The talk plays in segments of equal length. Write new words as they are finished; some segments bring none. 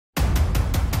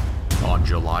On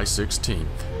July 16th,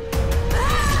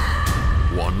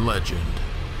 one legend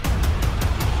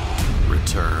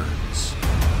returns.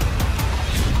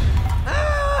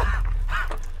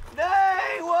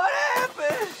 Dang, what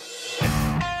happened?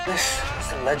 This is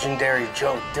the legendary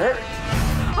Joe Dirt.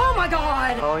 Oh my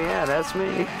God! Oh yeah, that's me.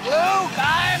 Luke,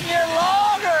 I am your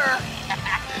logger.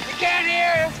 You can't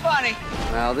hear, it's funny.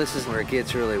 Well, this is where it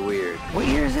gets really weird. What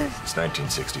year is this? It's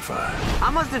 1965.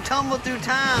 I must have tumbled through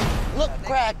time. Look,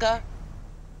 Cracker,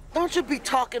 don't you be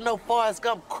talking no Forrest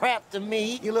Gump crap to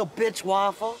me, you little bitch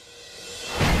waffle.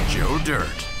 Joe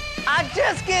Dirt. I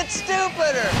just get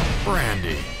stupider.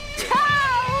 Brandy.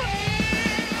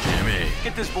 Jimmy.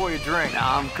 Get this boy a drink.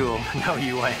 Nah, I'm cool. No,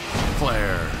 you ain't.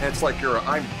 Claire. It's like you're a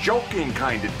I'm joking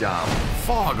kind of dumb.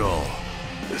 Foggle.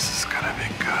 This is gonna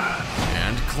be good.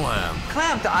 And Clem.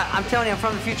 Clem, I'm telling you, I'm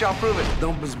from the future, I'll prove it.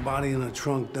 Dump his body in a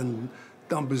trunk, then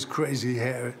dump his crazy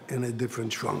hair in a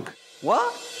different trunk.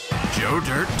 What? Joe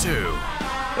Dirt 2.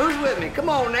 Who's with me? Come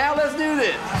on now, let's do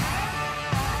this.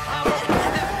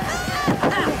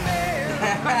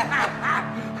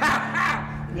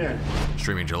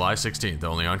 Streaming July 16th,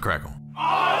 only on Crackle.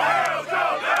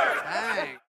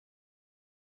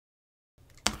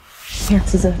 Here,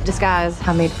 this is a disguise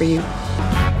I made for you.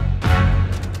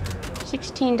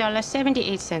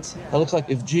 $16.78. That looks like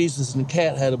if Jesus and the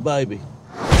cat had a baby.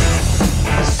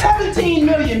 17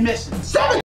 million missing.